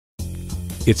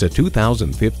It's a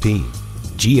 2015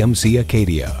 GMC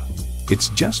Acadia. It's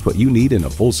just what you need in a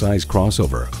full-size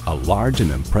crossover, a large and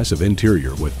impressive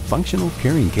interior with functional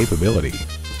carrying capability.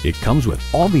 It comes with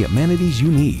all the amenities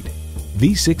you need.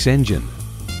 V6 engine,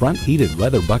 front heated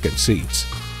leather bucket seats,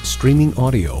 streaming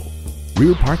audio,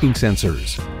 rear parking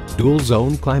sensors, dual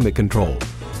zone climate control,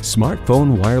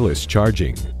 smartphone wireless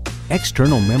charging,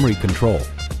 external memory control,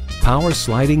 power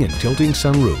sliding and tilting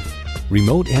sunroof,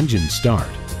 remote engine start,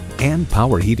 and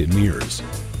power heated mirrors.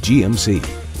 GMC,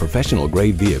 professional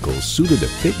grade vehicles suited to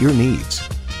fit your needs.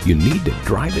 You need to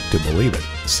drive it to believe it.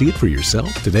 See it for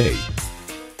yourself today.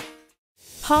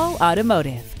 Hall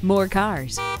Automotive, more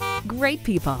cars, great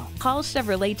people. Hall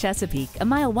Chevrolet Chesapeake, a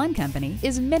MileOne company,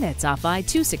 is minutes off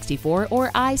I-264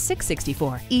 or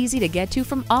I-664. Easy to get to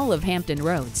from all of Hampton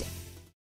roads.